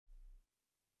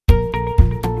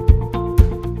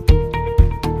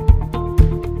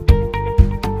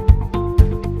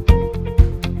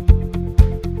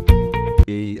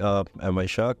I'm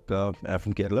Vaishakh. I'm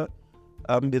from Kerala.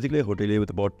 I'm basically a hotelier with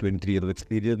about 23 years of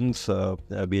experience.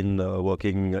 I've been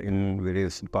working in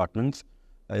various departments.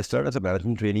 I started as a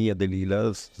management trainee at the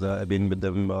Leelas. I've been with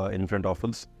them in front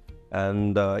office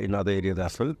and in other areas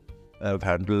as well. I've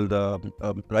handled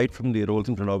right from the roles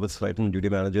in front office, right from duty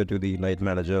manager to the night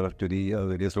manager to the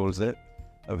various roles there.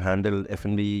 I've handled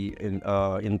F&B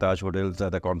in Taj Hotels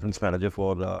as a conference manager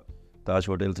for Taj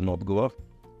Hotels in North Goa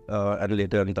and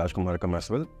later in Taj Kumarakam as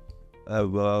well.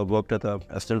 I've worked as an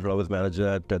assistant front office manager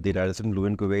at the Radisson Blu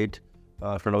in Kuwait,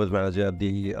 front office manager at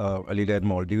the Alila in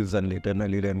Maldives and later in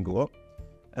Alila in Goa,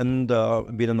 and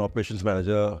been an operations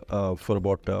manager for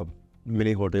about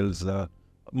many hotels,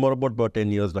 more about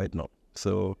 10 years right now.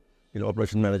 So,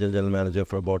 operations manager, general manager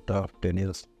for about 10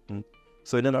 years.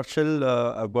 So in a nutshell,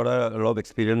 I've got a lot of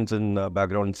experience in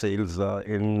background sales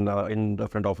in the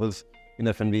front office, in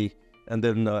F&B. And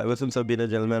then ever since I've been a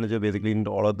general manager, basically in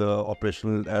all of the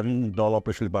operational and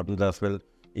non-operational departments as well,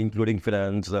 including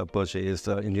finance, purchase,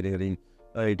 engineering.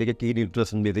 I take a keen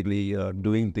interest in basically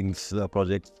doing things,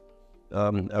 projects.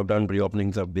 I've done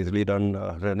reopenings, I've basically done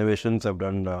renovations, I've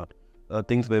done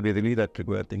things where basically that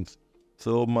require things.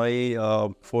 So my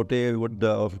forte would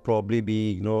probably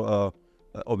be,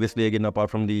 obviously again, apart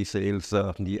from the sales,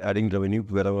 the adding revenue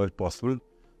wherever possible.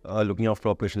 Looking after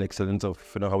operational excellence of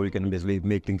how we can basically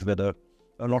make things better,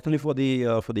 not only for the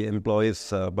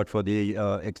employees but for the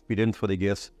experience for the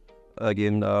guests,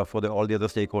 again for all the other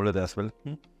stakeholders as well.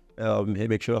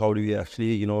 Make sure how do we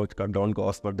actually cut down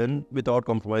costs, but then without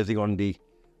compromising on the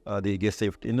guest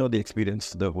safety, the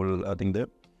experience, the whole thing there,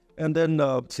 and then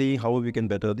see how we can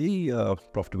better the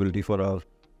profitability for our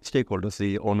stakeholders,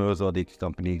 the owners or the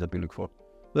companies that we look for.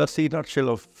 That's the nutshell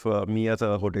of me as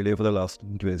a hotelier for the last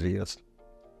 23 years.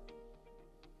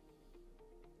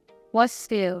 What's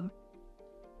still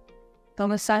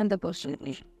the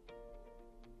possibility?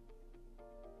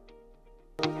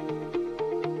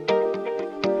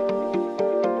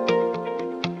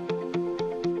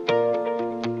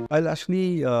 I'll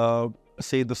actually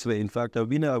say this way. In fact, I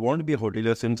wanted to be a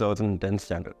hotelier since I was in 10th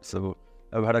standard. So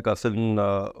I've had a cousin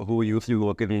who used to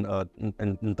work in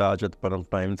Taj at the point of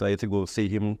time. So I used to go see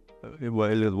him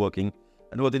while he was working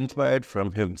and was inspired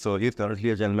from him. So he's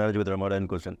currently a general manager with Ramada and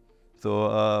Cushion.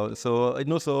 So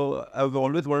I've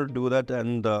always wanted to do that,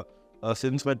 and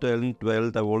since my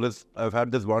 12th, I've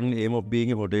had this one aim of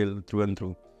being a hotel through and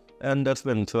through, and that's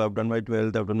when. So I've done my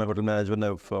 12th, I've done my hotel management,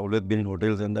 I've always been in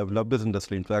hotels, and I've loved this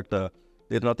industry. In fact,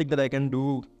 there's nothing that I can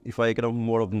do if I can have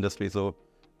more of the industry. So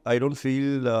I don't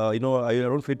feel, I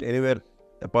don't fit anywhere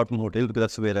apart from hotel because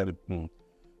that's where I'm.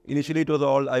 Initially, it was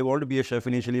all I wanted to be a chef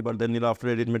initially, but then after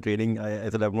I did my training, I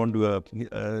said I want to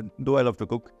though I love to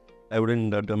cook, I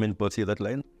wouldn't pursue that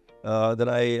line. Then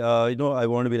I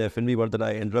want to be an F&B, but then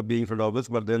I ended up being front office.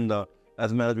 But then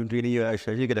as a management trainee, you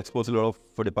actually get exposed to a lot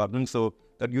of departments. So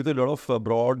that gives you a lot of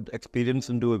broad experience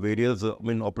into various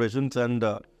operations. And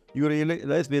you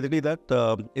realize basically that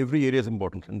every area is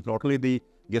important. And not only the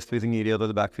guest-facing area or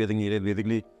the back-facing area.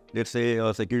 Basically, let's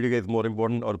say security guy is more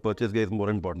important or purchase guy is more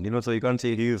important. So you can't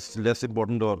say he is less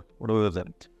important or whatever is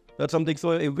that. That's something.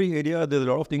 So every area, there's a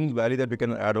lot of things value that we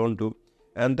can add on to.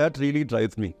 And that really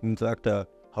drives me. In fact,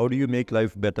 how do you make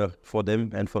life better for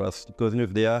them and for us? Because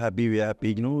if they are happy, we are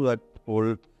happy. That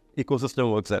whole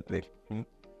ecosystem works that way.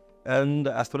 And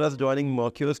as far as joining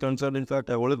Mercure is concerned, in fact,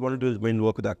 I always wanted to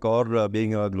work with Accor,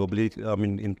 being a globally,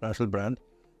 international brand.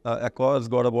 Accor has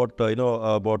got about,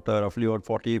 roughly about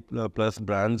 40 plus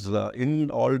brands in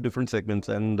all different segments.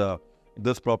 And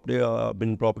this property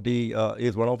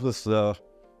is one of this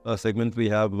segment we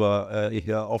have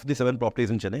of the 7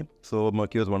 properties in Chennai. So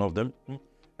Mercure is one of them.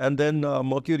 And then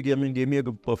Mercure gave me a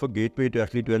perfect gateway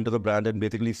to enter the brand and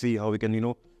basically see how we can,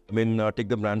 take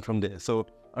the brand from there. So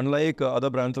unlike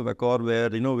other brands of Accor where,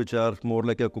 which are more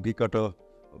like a cookie cutter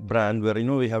brand where,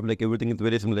 we have like everything is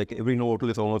very similar, like every hotel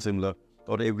is almost similar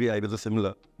or every Ibis is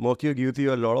similar. Mercure gives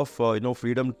you a lot of,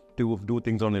 freedom to do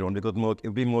things on your own because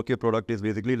every Mercure product is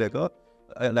basically like a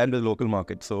land with local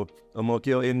market. So a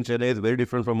Mercure in Chennai is very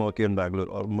different from Mercure in Bangalore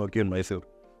or Mercure in Mysore.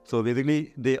 So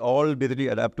basically, they all basically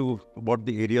adapt to what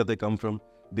the area they come from.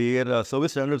 Their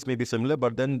service standards may be similar,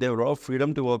 but then they have a lot of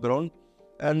freedom to work around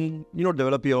and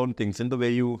develop your own things in the way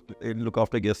you look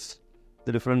after guests,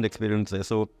 the different experiences.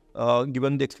 So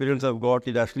given the experience I've got,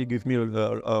 it actually gives me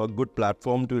a good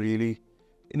platform to really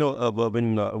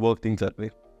work things that way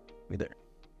with there.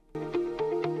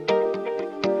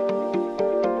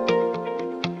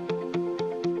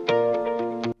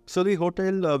 So the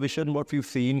hotel vision, what we've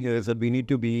seen here is that we need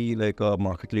to be like a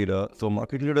market leader. So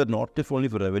market leader not just only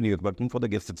for revenue, but for the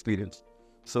guest experience.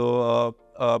 So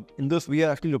in this, we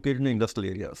are actually located in the industrial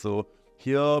area. So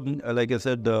here, like I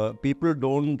said, people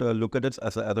don't look at it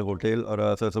as a hotel or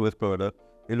as a service provider.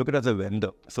 They look at it as a vendor.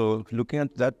 So looking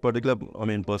at that particular,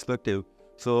 perspective,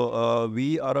 so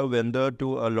we are a vendor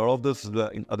to a lot of this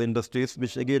in other industries,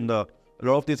 which again, a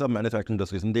lot of these are manufacturing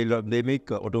industries, and they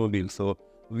make automobiles. So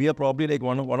we are probably like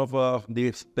one of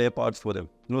the spare parts for them.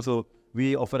 So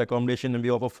we offer accommodation and we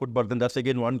offer food, but then that's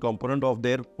again one component of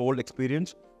their whole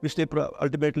experience, which they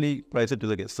ultimately price it to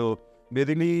the guest. So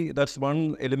basically, that's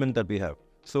one element that we have.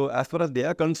 So as far as they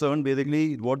are concerned,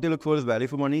 basically what they look for is value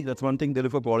for money. That's one thing. They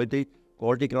look for quality.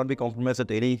 Quality cannot be compromised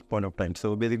at any point of time.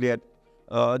 So basically,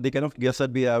 the kind of guests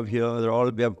that we have here,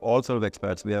 we have all sort of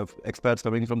expats. We have expats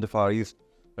coming from the Far East,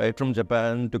 right, from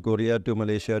Japan to Korea to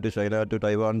Malaysia to China to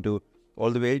Taiwan to all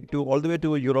the way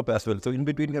to Europe as well. So in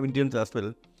between we have Indians as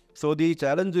well. So the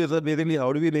challenge is that basically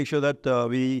how do we make sure that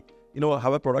we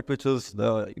have a product which is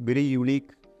very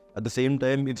unique. At the same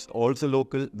time, it's also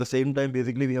local. At the same time,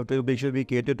 basically, we have to make sure we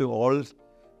cater to all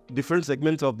different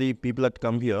segments of the people that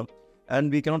come here,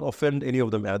 and we cannot offend any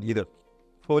of them either.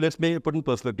 So let's put in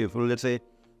perspective. So let's say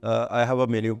I have a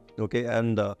menu, okay,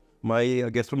 and my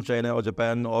guests from China or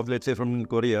Japan or let's say from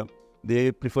Korea,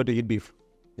 they prefer to eat beef,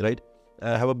 right?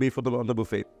 I have a beef for them on the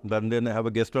buffet. But then I have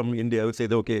a guest from India who say,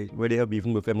 okay, where do you have beef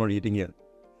on the buffet? I'm not eating here.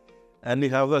 And we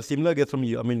have a similar guest from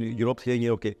Europe saying,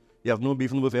 okay, you have no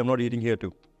beef on the buffet. I'm not eating here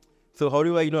too. So how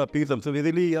do I, appease them? So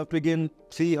basically, you have to again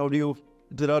see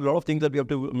there are a lot of things that we have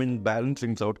to, balance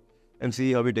things out and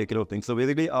see how we take care of things. So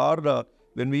basically,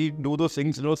 when we do those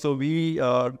things, so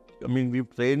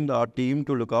we've trained our team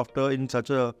to look after in such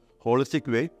a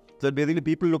holistic way that basically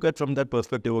people look at from that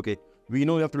perspective, okay, we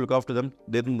know we have to look after them.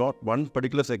 There's not one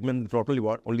particular segment, probably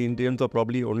only Indians or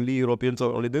probably only Europeans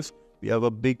or only this. We have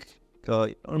a big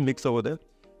mix over there.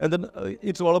 And then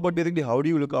it's all about basically how do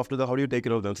you look after them, how do you take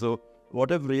care of them. So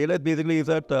what I've realized basically is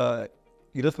that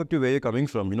irrespective of where you're coming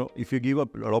from, if you give a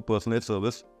lot of personalized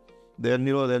service, then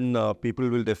people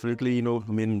will definitely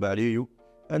value you,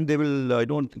 and they will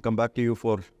don't come back to you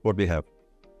for what we have.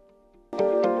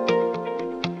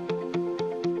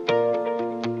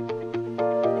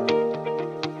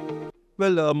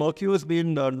 Well, Mercure has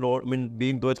been,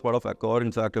 being though it's part of Accor,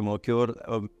 in fact, Mercure,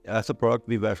 as a product,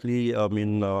 we've actually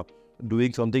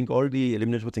doing something called the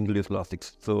elimination of single-use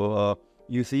plastics. So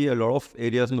you see a lot of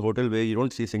areas in the hotel where you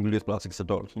don't see single-use plastics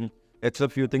at all,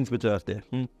 except few things which are there.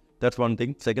 That's one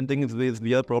thing. Second thing is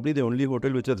we are probably the only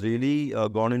hotel which has really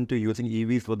gone into using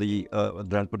EVs for the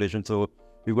transportation. So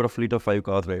we've got a fleet of 5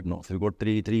 cars right now. So we've got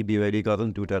three BYD cars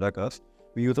and 2 Tata cars.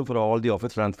 We use them for all the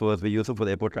office transfers. We use them for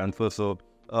the airport transfers. So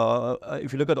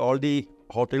if you look at all the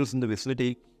hotels in the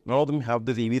vicinity, none of them have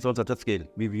these EVs on such a scale.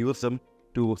 We've used them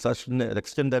to such an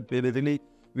extent that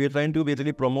we are trying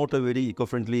to promote a very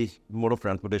eco-friendly mode of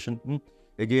transportation.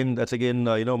 Again, that's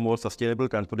more sustainable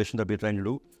transportation that we're trying to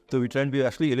do. So we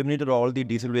actually eliminated all the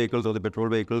diesel vehicles or the petrol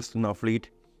vehicles in our fleet.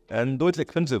 And though it's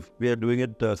expensive, we are doing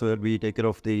it so that we take care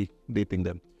of the vaping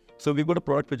them. So we've got a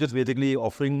product which is basically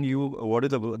offering you what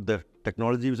is the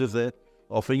technology which is there,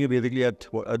 offering you basically at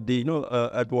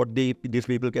what these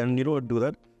people can do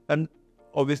that, and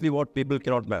obviously what people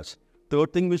cannot match.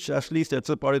 Third thing which actually sets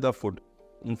apart is our food.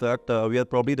 In fact, we are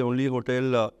probably the only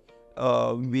hotel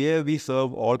where we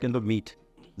serve all kinds of meat.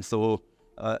 So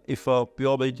if a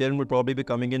pure vegetarian would probably be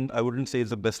coming in, I wouldn't say it's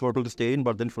the best hotel to stay in,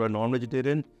 but then for a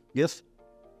non-vegetarian, yes,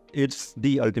 it's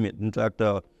the ultimate. In fact,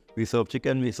 we serve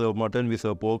chicken, we serve mutton, we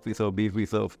serve pork, we serve beef, we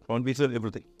serve prawn, we serve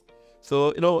everything.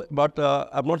 So, but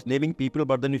I'm not naming people,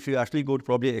 but then if you actually go to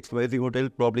probably XYZ hotel,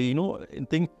 probably,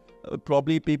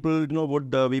 probably people,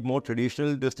 would be more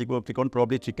traditional. They stick on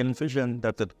probably chicken and fish, and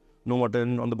that's it. No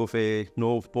mutton on the buffet,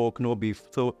 no pork, no beef.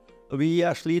 So we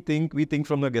actually think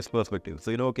from the guest perspective.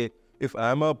 So, okay, if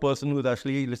I'm a person who's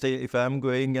actually, let's say, if I'm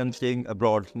going and staying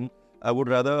abroad, I would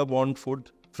rather want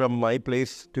food from my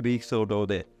place to be served over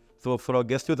there. So for a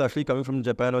guest who's actually coming from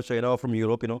Japan or China or from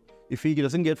Europe, if he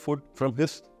doesn't get food from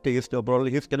his taste or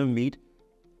probably his kind of meat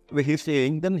where he's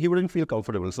staying, then he wouldn't feel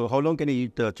comfortable. So how long can he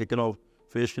eat chicken or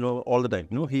fish, all the time?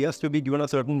 He has to be given a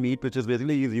certain meat, which is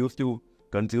basically he's used to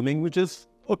consuming, which is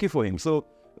okay for him. So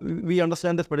we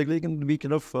understand this particularly, we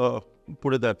kind of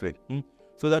put it that way.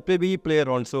 So that way we play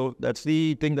around. So that's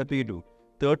the thing that we do.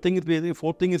 Fourth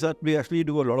thing is that we actually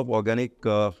do a lot of organic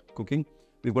cooking.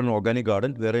 We've got an organic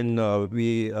garden wherein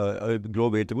we grow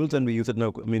vegetables and we use it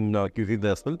in cuisine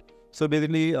as well. So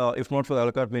basically, if not for the a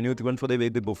la carte menus, even for the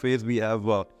buffets, we have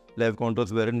live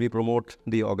counters wherein we promote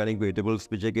the organic vegetables,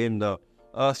 which again,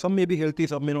 some may be healthy,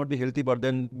 some may not be healthy, but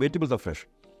then vegetables are fresh.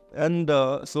 And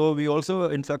so we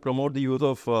also, in fact, promote the use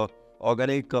of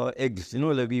organic eggs,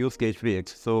 like we use cage-free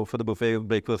eggs. So for the buffet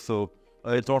breakfast, so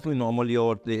It's not only normally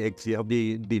or the eggs. You have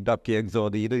the duck eggs or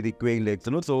the quail eggs.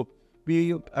 So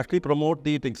we actually promote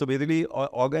the things. So basically,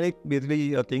 organic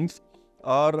things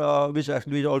are which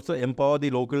actually also empower the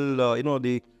local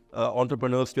the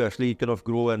entrepreneurs to actually kind of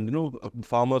grow, and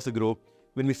farmers to grow.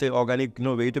 When we say organic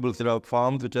vegetables, there are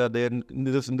farms which are there in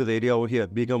this area over here.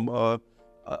 Become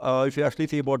if you actually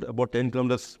see about 10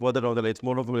 kilometers further down the line, it's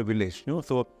more of a village.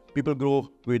 So people grow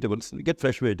vegetables. We get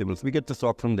fresh vegetables. We get the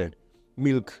stock from there,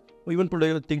 milk, or even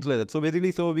things like that. So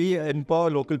basically, we empower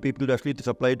local people to actually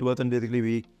supply to us, and basically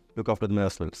we look after them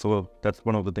as well. So that's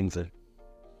one of the things there.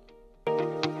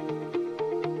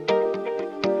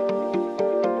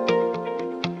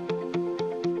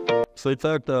 So in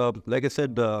fact, like I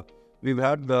said, we've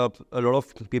had a lot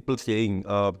of people staying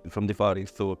from the Far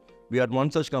East. So we had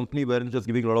one such company where it was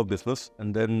giving a lot of business,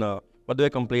 and then but they were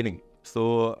complaining.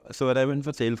 So when I went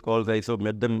for sales calls, I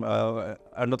met them. I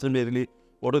understand basically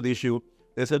what was the issue.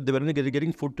 They said they weren't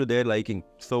getting food to their liking.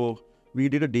 So we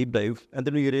did a deep dive, and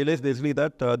then we realized basically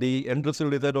that the end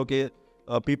result is that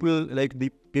people like the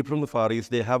people from the Far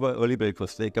East, they have an early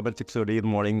breakfast. They come at 6:30 in the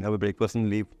morning, have a breakfast, and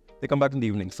leave. They come back in the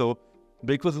evening. So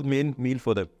breakfast is the main meal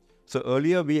for them. So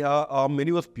earlier our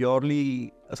menu was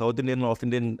purely South Indian, North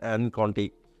Indian, and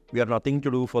Conti. We had nothing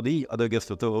to do for the other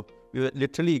guests. So we were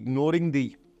literally ignoring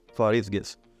the Far East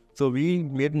guests. So we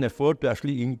made an effort to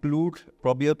actually include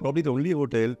probably the only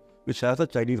hotel which has a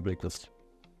Chinese breakfast.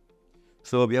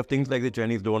 So we have things like the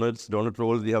Chinese donut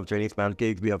rolls. We have Chinese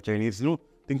pancakes. We have Chinese,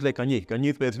 things like kanji.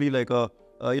 Kanji is basically like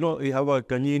we have a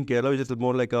kanji in Kerala, which is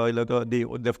more like the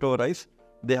leftover rice.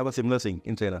 They have a similar thing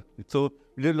in China. So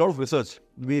we did a lot of research.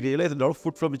 We realized a lot of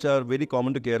food from which are very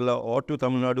common to Kerala or to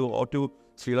Tamil Nadu or to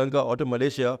Sri Lanka or to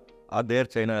Malaysia are there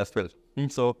China as well.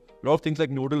 So a lot of things like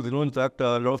noodles, in fact,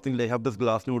 a lot of things, they have this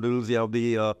glass noodles, you have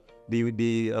the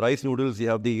rice noodles, you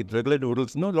have the regular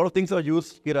noodles. A lot of things are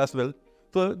used here as well.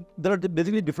 So there are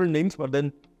basically different names, but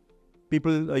then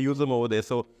people use them over there.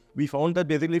 So we found that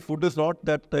basically food is not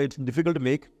that it's difficult to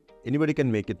make. Anybody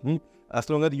can make it. As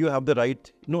long as you have the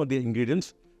right, the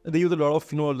ingredients. They use a lot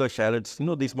of, the shallots,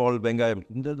 the small bengai,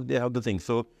 they have the things.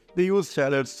 So they use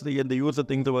shallots, they use the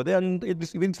things over there, and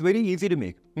it's very easy to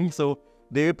make. So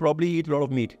they probably eat a lot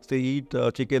of meat. So they eat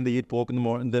chicken, they eat pork in the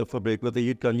morning for breakfast, they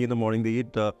eat kanji in the morning, they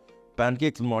eat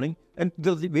pancakes in the morning. And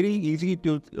it's very easy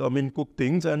to, cook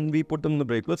things, and we put them in the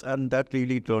breakfast, and that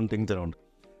really turned things around.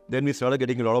 Then we started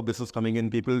getting a lot of business coming in.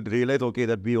 People realized,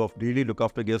 that we really look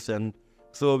after guests, and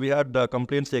so we had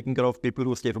complaints taken care of people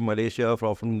who stay from Malaysia,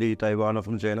 from the Taiwan or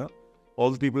from China. All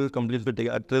the people complaints were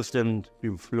addressed, and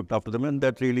we've looked after them, and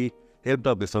that really helped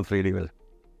our business really well.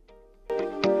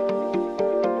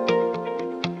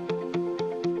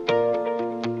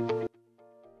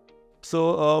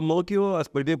 So Mercure, as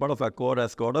part of Accor,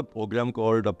 has got a program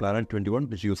called Planet 21,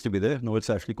 which used to be there. Now it's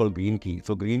actually called Green Key.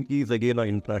 So Green Key is again an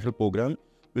international program,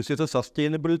 which is a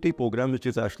sustainability program, which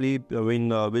is actually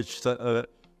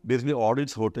basically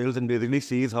audits hotels and basically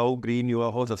sees how green you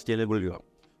are, how sustainable you are.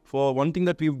 For one thing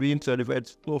that we've been certified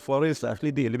for is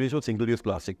actually the elimination of single-use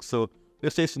plastic. So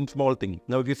let's say some small thing.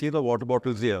 Now if you see the water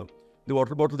bottles here, the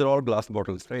water bottles are all glass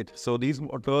bottles, right? So these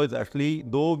water is actually,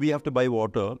 though we have to buy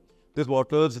water, this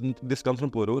comes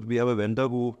from Purur. We have a vendor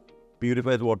who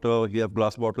purifies water. We have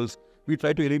glass bottles. We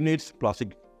try to eliminate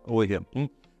plastic over here.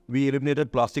 We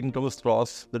eliminated plastic in terms of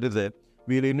straws that is there.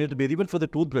 We eliminated even for the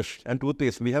toothbrush and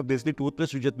toothpaste. We have basically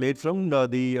toothbrush which is made from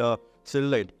the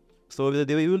cellulite. So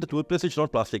even the toothpaste is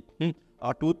not plastic.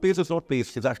 Our toothpaste is not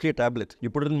paste. It's actually a tablet. You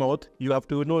put it in the mouth. You have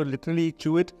to literally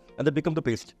chew it, and then become the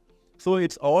paste. So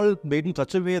it's all made in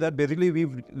such a way that basically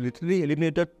we've literally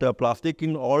eliminated plastic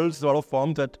in all sort of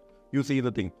forms that you see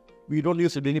the thing. We don't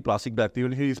use any plastic bags. We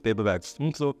only use paper bags.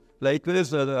 So likewise,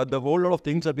 the whole lot of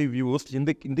things that we've used in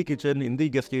the kitchen, in the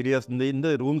guest areas, in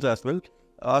the rooms as well,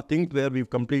 are things where we've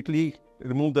completely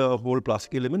removed the whole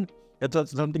plastic element.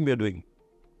 That's something we're doing.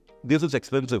 This is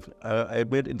expensive. I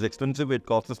admit it's expensive. It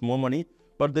costs us more money.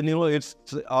 But then, it's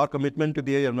our commitment to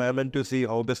the environment to see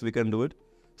how best we can do it.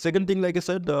 Second thing, like I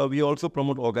said, we also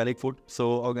promote organic food.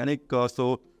 So organic,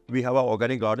 we have our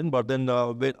organic garden, but then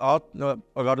our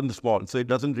garden is small. So it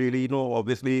doesn't really,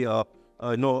 obviously,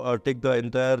 take the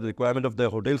entire requirement of the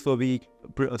hotel. So we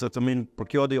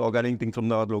procure the organic things from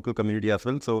the local community as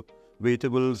well. So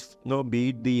vegetables, be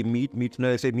it the meat. When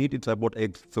I say meat, it's about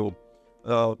eggs. So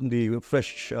the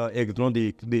fresh eggs,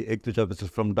 the eggs which are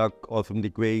from duck or from the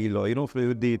quail or,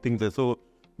 the things there. So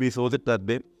we source it that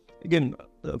way. Again,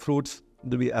 fruits,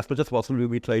 as much as possible,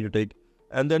 we try to take.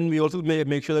 And then we also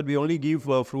make sure that we only give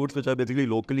fruits which are basically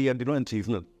locally and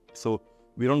seasonal. So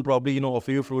we don't probably,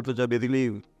 offer you fruits which are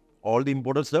basically all the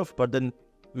imported stuff, but then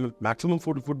maximum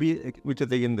food would be which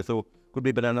is again. So Could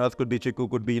be bananas, could be chiku,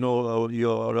 could be,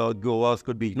 your guavas,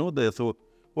 could be, there. So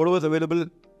whatever is available,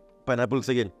 pineapples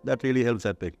again, that really helps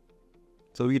that way.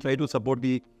 So we try to support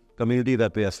the community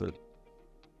that way as well.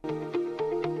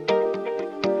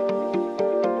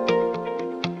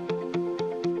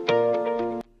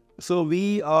 So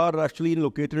we are actually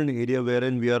located in an area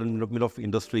wherein we are in the middle of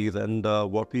industries, and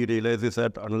what we realize is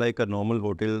that unlike a normal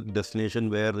hotel destination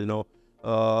where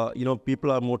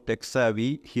people are more tech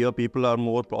savvy, here people are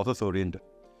more process oriented.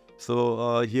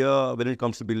 So here, when it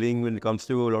comes to billing, when it comes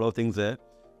to a lot of things there,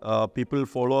 people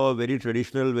follow a very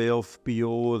traditional way of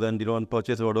POs and and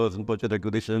purchase orders and purchase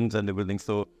requisitions and everything.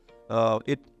 So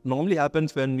it normally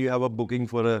happens when you have a booking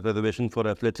for a reservation for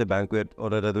a, let's say, banquet,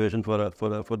 or a reservation for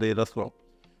the restaurant.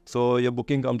 So your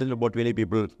booking comes in about 20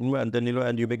 people, and then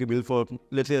and you make a bill for,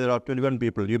 let's say there are 21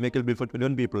 people. You make a bill for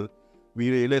 21 people.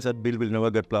 We realize that bill will never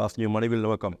get passed. Your money will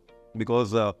never come, because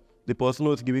the person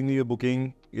who is giving you a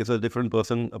booking is a different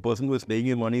person. A person who is paying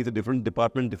you money is a different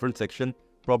department, different section,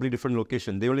 probably different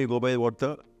location. They only go by what's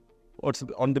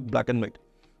on the black and white.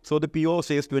 So the PO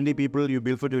says 20 people, you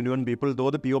bill for 21 people.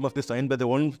 Though the PO must be signed by their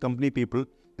own company people,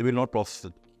 they will not process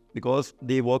it, because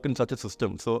they work in such a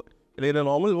system. So in a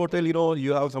normal hotel,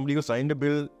 you have somebody who signed a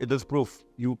bill, it is proof.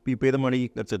 You pay the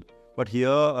money, that's it. But here,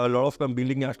 a lot of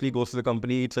billing actually goes to the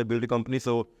company, it's a building company,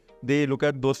 so they look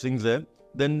at those things there,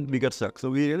 then we get stuck. So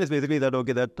we realize basically that,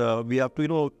 we have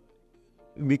to,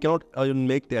 we cannot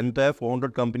make the entire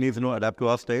 400 companies, adapt to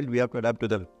our style, we have to adapt to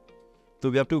them. So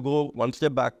we have to go one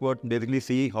step backward, basically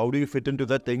see how do you fit into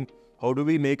that thing, how do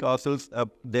we make ourselves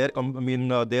their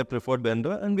preferred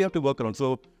vendor, and we have to work around.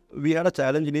 So we had a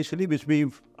challenge initially, which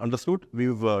we've understood.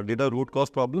 We've did a root cause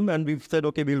problem, and we've said,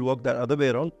 okay, we'll work that other way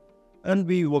around, and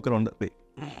we work around that way.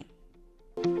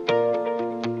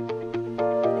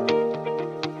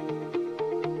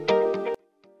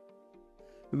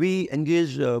 We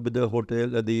engage with the hotel,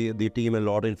 the team a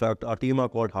lot. In fact, our team are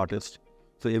called artists.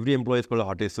 So every employee is called an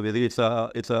artist. So basically,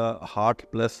 it's a heart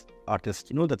plus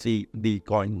artist. That's the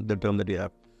coin, the term that we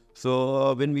have.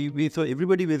 So when so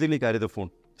everybody basically carry the phone.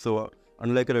 So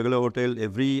unlike a regular hotel,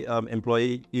 every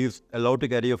employee is allowed to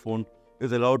carry a phone,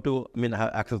 is allowed to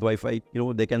have access Wi-Fi.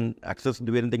 They can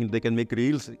do anything. They can make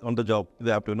reels on the job.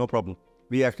 They have to, no problem.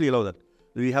 We actually allow that.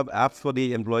 We have apps for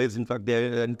the employees. In fact, they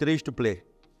are encouraged to play.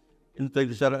 In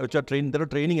fact, there are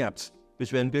training apps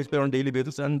which we encourage to play on a daily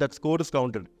basis, and that score is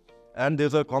counted. And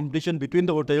there's a competition between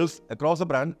the hotels across the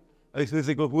brand,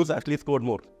 who's actually scored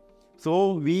more.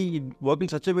 So we work in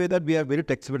such a way that we are very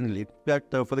tech-friendly. In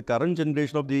fact, for the current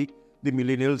generation of the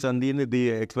millennials and the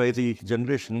XYZ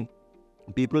generation,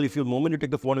 people, if the moment you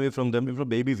take the phone away from them, from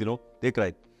babies, they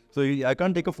cry. So I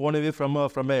can't take a phone away from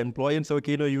an employee and say,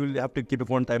 okay, you will have to keep a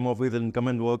phone time off with and come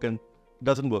and work, and it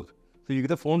doesn't work. So you give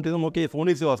the phone to them, okay, phone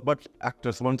is yours, but act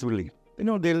responsibly.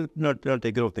 They'll not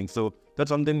take care of things. So that's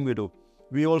something we do.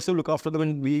 We also look after them,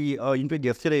 and we, in fact,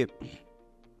 yesterday,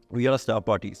 we had a staff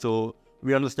party. So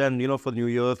we understand, for New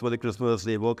Year's, for the Christmas,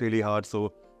 they work really hard.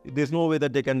 So there's no way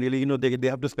that they can really, they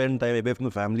have to spend time away from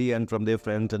the family and from their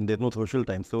friends, and there's no social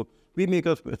time. So we make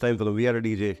a time for them. We had a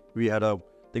DJ. We had a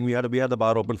thing. We had the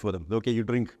bar open for them. Okay, you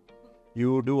drink,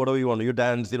 you do whatever you want. You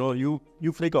dance. You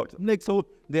freak out. So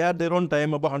they had their own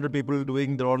time. About 100 people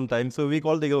doing their own time. So we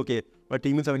called. They go, okay, my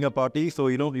team is having a party. So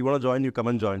you want to join, you come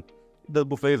and join. The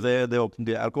buffet is there.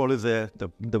 The alcohol is there. The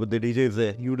DJ is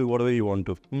there. You do whatever you want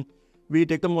to. We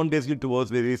take them on basically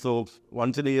tours. So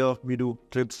once in a year we do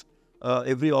trips.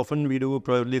 Every often we do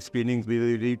probably screenings.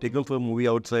 We take them for a movie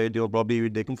outside, or probably we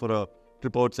take them for a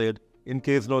trip outside. In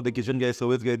case the kitchen guy,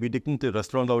 service guy, we take them to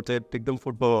restaurant outside, take them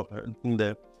for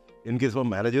there. In case of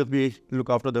managers, we look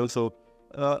after them. So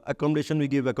accommodation, we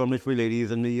give accommodation for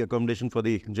ladies, and we accommodation for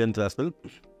the gents as well.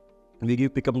 We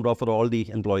give pick up and drop for all the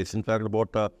employees. In fact,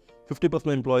 about 50% of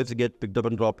employees get picked up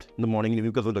and dropped in the morning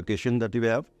because of the location that we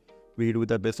have. We do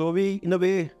that way. So we, in a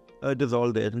way, it is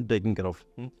all there and taken care of.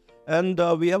 And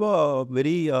we have a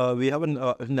very,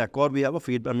 in Accord, we have a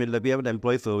feedback, we have an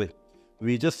employee survey.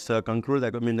 We just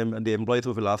concluded, the employees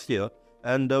of last year,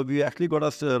 and we actually got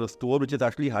a score which is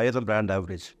actually higher than brand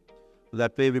average.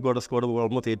 That way, we got a score of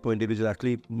almost 8.8, which is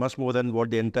actually much more than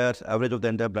what the entire average of the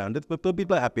entire brand is. But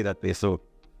people are happy that way, so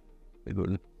we're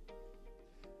good.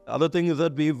 Other thing is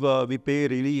that we pay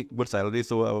really good salary,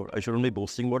 so I shouldn't be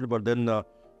boasting about it. But then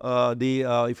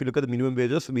if you look at the minimum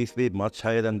wages, we pay much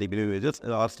higher than the minimum wages.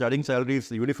 Our starting salary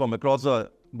is uniform across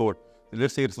the board.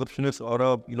 Let's say receptionist or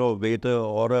a waiter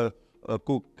or a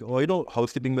cook or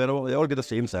housekeeping, wherever, they all get the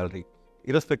same salary,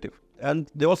 irrespective.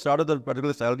 And they all start at that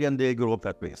particular salary and they grow up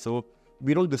that way. So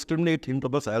we don't discriminate in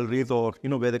terms of salaries or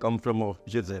where they come from or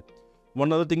which is there.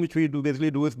 One other thing which we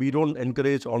basically do is we don't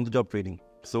encourage on-the-job training.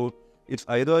 So It's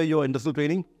either your industrial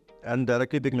training and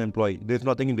directly become an employee. There's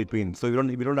nothing in between. So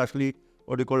we don't actually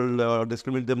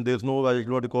discriminate them. There's no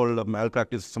what you call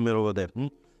malpractice somewhere over there.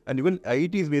 And even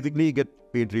IITs basically get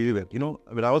paid really well. You know,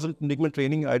 when I was taking my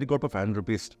training, I got paid 500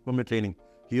 rupees for my training.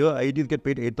 Here, IITs get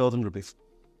paid 8,000 rupees.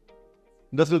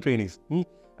 Industrial trainees.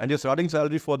 And your starting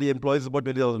salary for the employees is about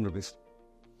 20,000 rupees.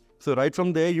 So right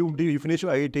from there, you finish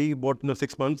your IIT, about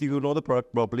 6 months, you know the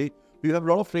product properly. We have a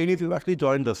lot of trainees who actually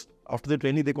joined us. After the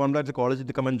training, they contact the college,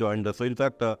 they come and join us. So in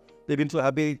fact, they've been so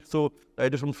happy. So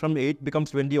right from 8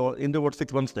 becomes 20 or in about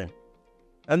 6 months time.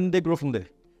 And they grow from there.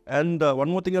 And one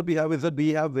more thing that we have is that we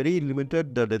have very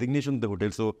limited designation in the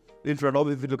hotel. So in front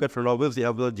office, if you look at front office, you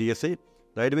have the GSA.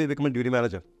 Right away, become a duty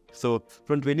manager. So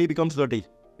from 20 becomes 30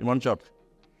 in one shot.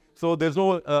 So there's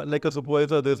no like a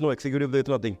supervisor, there's no executive, there's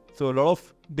nothing. So a lot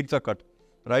of things are cut.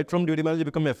 Right from duty manager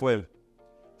become FOM.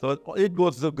 So it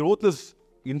goes, the growth is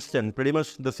instant, pretty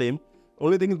much the same.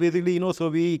 Only thing is basically, so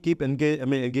we keep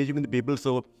engaging with the people.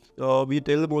 So we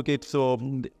tell them, okay, so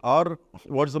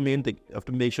what is the main thing? You have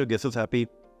to make sure guest is happy.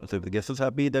 So if the guest is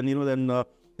happy, then,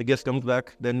 the guest comes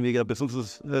back, then we get business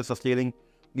is sustaining.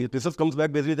 If business comes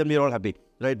back, basically, then we are all happy,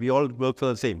 right? We all work for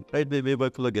the same, right? We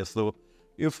work for the guests. So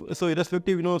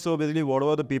irrespective, so basically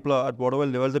whatever the people are, at whatever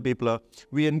level the people are,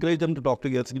 we encourage them to talk to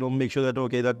guests, make sure that,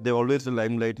 okay, that they're always in the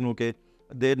limelight, okay,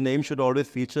 their name should always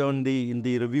feature in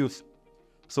the reviews.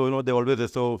 So, they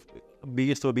always, so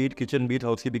be it kitchen, be it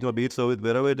housekeeping, or be it service,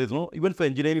 wherever it is, even for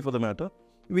engineering for the matter,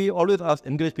 we always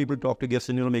encourage people to talk to guests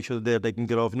and, make sure that they're taken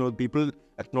care of. People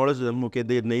acknowledge them, okay,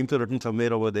 their names are written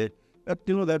somewhere over there. That,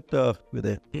 we're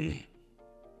there.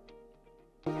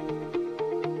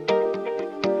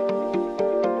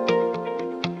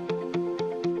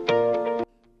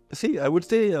 See, I would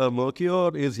say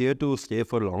Mercure is here to stay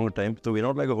for a longer time. So we're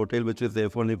not like a hotel which is there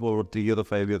for only for 3 years or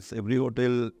 5 years. Every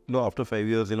hotel, after 5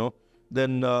 years,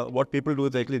 then what people do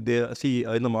is actually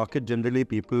in the market, generally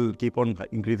people keep on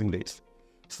increasing rates.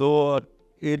 So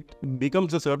it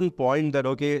becomes a certain point that,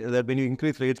 okay, that when you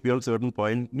increase rates beyond a certain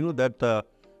point, that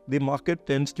the market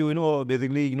tends to,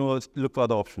 basically, look for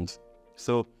other options.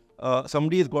 So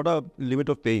somebody has got a limit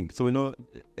of paying. So,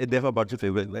 they have a budget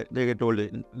favor. They get told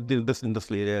in this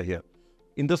industry area here.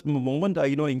 In this moment, I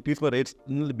increase my rates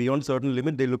beyond certain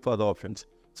limit, they look for other options.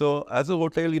 So as a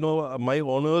hotel, my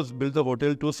owners build the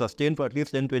hotel to sustain for at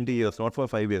least 10, 20 years, not for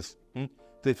 5 years.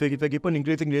 So if I keep on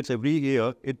increasing rates every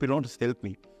year, it will not help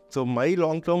me. So my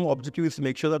long-term objective is to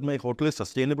make sure that my hotel is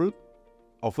sustainable,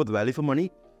 offers value for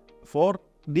money for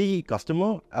the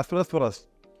customer as well as for us.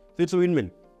 So it's a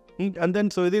win-win. And then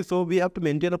so we have to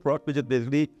maintain a product which is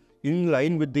basically in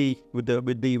line with the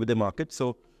market.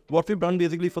 So what we've done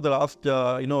basically for the last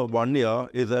 1 year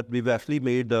is that we've actually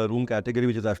made a room category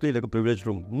which is actually like a privileged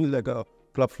room, like a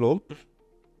club floor.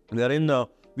 Wherein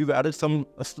we've added some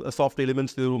soft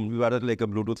elements to the room. We've added like a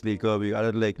Bluetooth speaker. We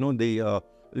added like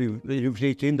we've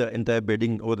changed the entire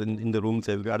bedding over in the room.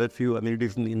 So we've added few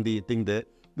amenities in the thing there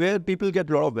where people get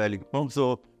a lot of value.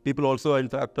 So people also, in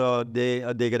fact, they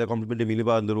get a complimentary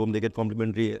minibar in the room. They get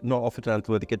complimentary offer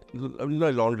transfer. They get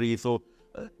laundry. So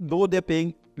though they're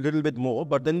paying a little bit more,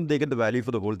 but then they get the value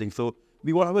for the whole thing. So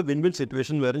we want to have a win-win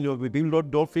situation where people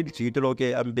don't feel cheated.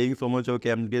 Okay, I'm paying so much. Okay,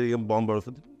 I'm getting a bomb or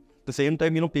something. At the same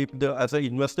time, people, as an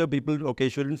investor, people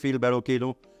shouldn't feel bad. Okay,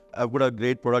 I've got a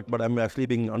great product, but I'm actually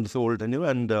being undersold, and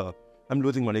I'm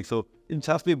losing money. So it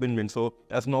has to be win-win. So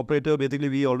as an operator, basically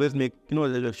we always make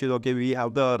sure, okay, we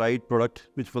have the right product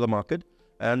which for the market,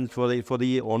 and for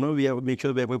the owner, we have to make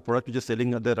sure we have a product which is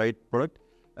selling at the right product.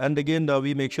 And again,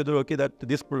 we make sure that, okay, that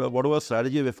this product, whatever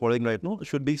strategy we're following right now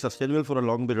should be sustainable for a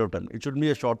long period of time. It shouldn't be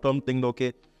a short-term thing.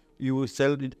 Okay, you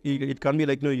sell it. It can't be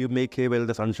like you make hay while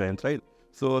the sun shines, right?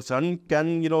 So sun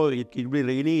can it can be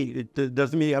rainy. It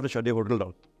doesn't mean you have to shut your hotel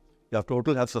down. Your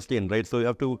hotel has sustained, right? So you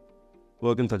have to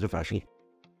work in such a fashion.